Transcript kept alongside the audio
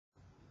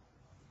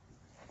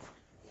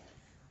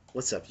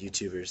What's up,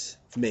 YouTubers?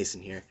 It's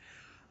Mason here.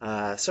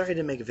 Sorry I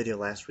didn't make a video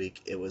last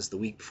week. It was the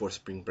week before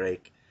spring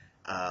break.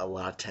 A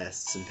lot of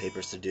tests and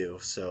papers to do.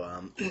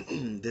 So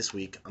this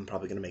week I'm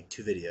probably going to make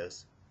 2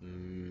 videos.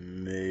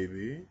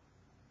 Maybe.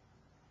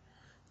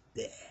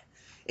 Yeah.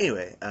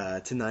 Anyway,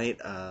 tonight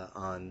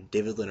on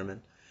David Letterman,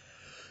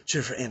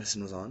 Jennifer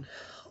Aniston was on.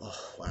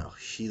 Oh, wow.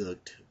 She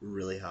looked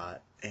really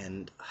hot.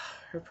 And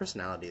her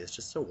personality is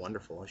just so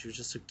wonderful. She was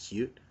just so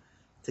cute.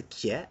 So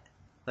cute.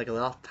 Like a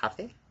little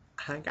puppy.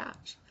 Oh my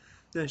gosh.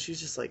 No,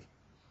 she's just like,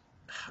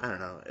 I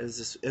don't know.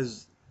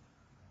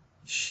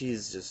 She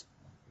is just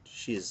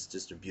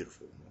a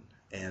beautiful woman.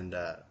 And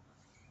I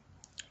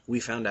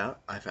found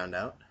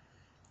out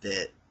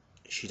that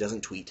she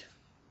doesn't tweet.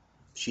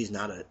 She's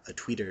not a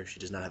tweeter. She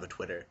does not have a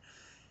Twitter.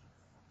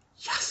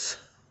 Yes.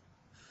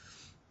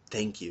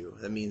 Thank you.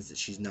 That means that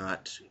she's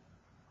not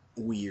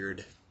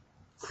weird,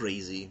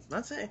 crazy.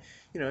 Not saying,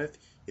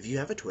 if you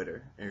have a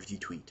Twitter or if you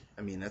tweet,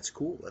 I mean, that's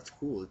cool. That's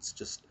cool. It's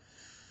just,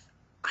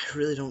 I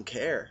really don't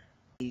care.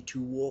 I need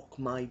to walk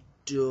my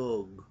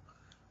dog.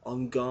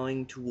 I'm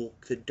going to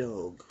walk the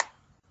dog.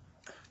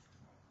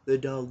 The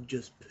dog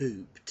just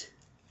pooped.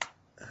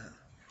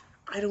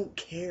 I don't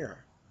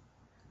care.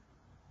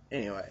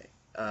 Anyway,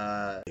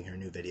 her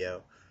new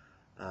video,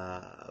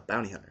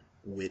 Bounty Hunter,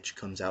 which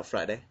comes out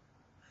Friday.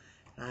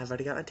 I've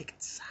already got my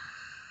tickets.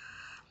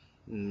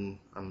 I'm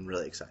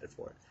really excited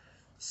for it.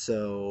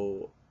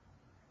 So,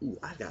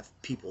 I've got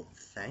people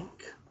to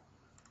thank.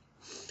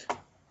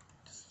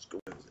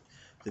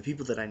 The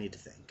people that I need to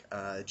thank.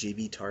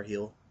 JB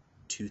Tarheel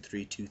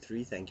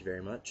 2323, thank you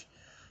very much.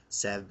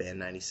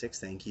 SavBand96,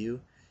 thank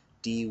you.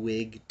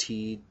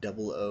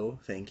 DWigT00,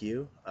 thank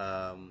you.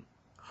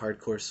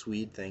 Hardcore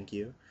Swede, thank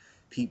you.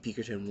 Pete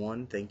Peakerton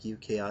 1, thank you.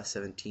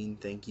 Chaos17,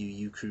 thank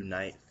you. Ucrew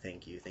Knight,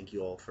 thank you. Thank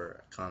you all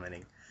for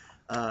commenting.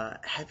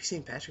 Happy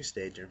St. Patrick's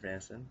Day, Jennifer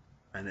Aniston.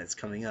 And it's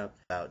coming up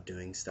about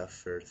doing stuff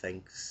for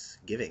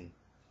Thanksgiving.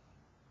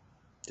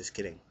 Just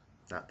kidding,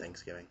 not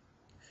Thanksgiving.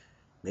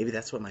 Maybe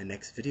that's what my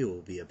next video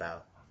will be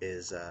about,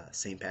 is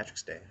St.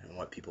 Patrick's Day and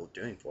what people are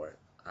doing for it.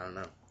 I don't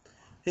know.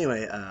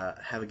 Anyway,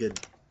 have a good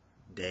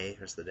day,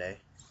 rest of the day.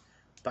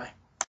 Bye.